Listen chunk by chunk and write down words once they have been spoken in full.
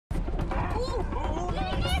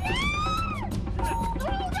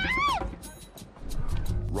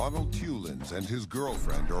Ronald Tulins and his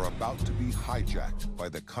girlfriend are about to be hijacked by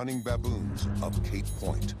the cunning baboons of Cape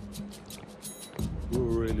Point. We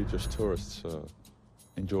were really just tourists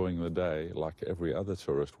enjoying the day like every other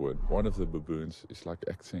tourist would. One of the baboons is like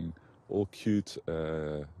acting all cute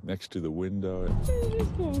next to the window. This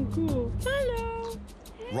one cool. Hello.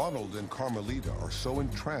 Ronald and Carmelita are so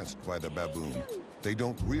entranced by the baboon, they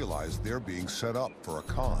don't realize they're being set up for a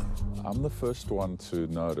con. I'm the first one to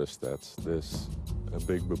notice that there's a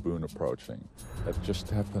big baboon approaching. It just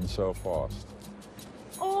happened so fast.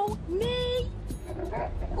 Oh, nee.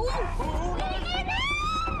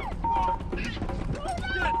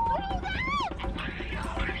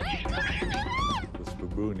 This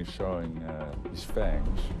baboon is showing his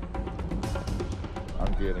fangs.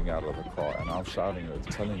 I'm getting out of the car and I'm shouting at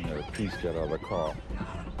her, telling her, please get out of the car.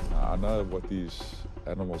 I know what these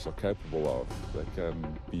animals are capable of. They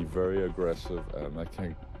can be very aggressive and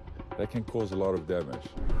they can cause a lot of damage.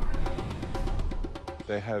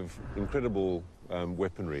 They have incredible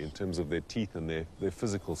weaponry in terms of their teeth and their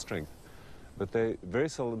physical strength, but they very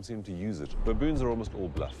seldom seem to use it. Baboons are almost all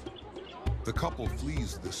bluff. The couple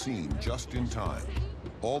flees the scene just in time.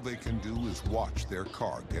 All they can do is watch their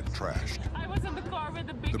car get trashed. I was in the car with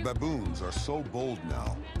the biggest... The baboons are so bold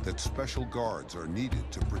now that special guards are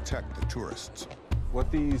needed to protect the tourists.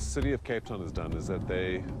 What the city of Cape Town has done is that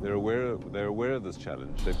they're aware of this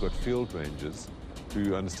challenge. They've got field rangers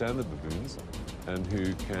who understand the baboons and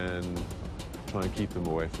who can try and keep them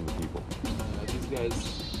away from the people. These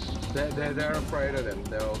guys, they're afraid of them.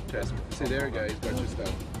 They'll just see there you go, he's got your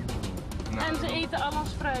stuff. En ze eten allemaal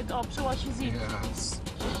fruit op, zoals je ziet. Yes.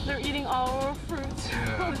 They're eating all our fruit.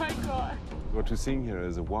 Yeah. Oh my God. What we're seeing here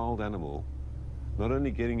is a wild animal not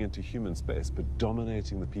only getting into human space, but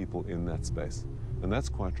dominating the people in that space. And that's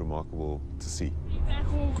quite remarkable to see. We zijn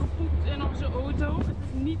gewoon gepoept in onze auto. Het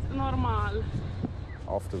is niet normaal.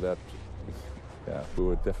 After that, yeah, we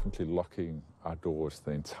were definitely locking our doors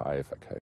the entire vacation.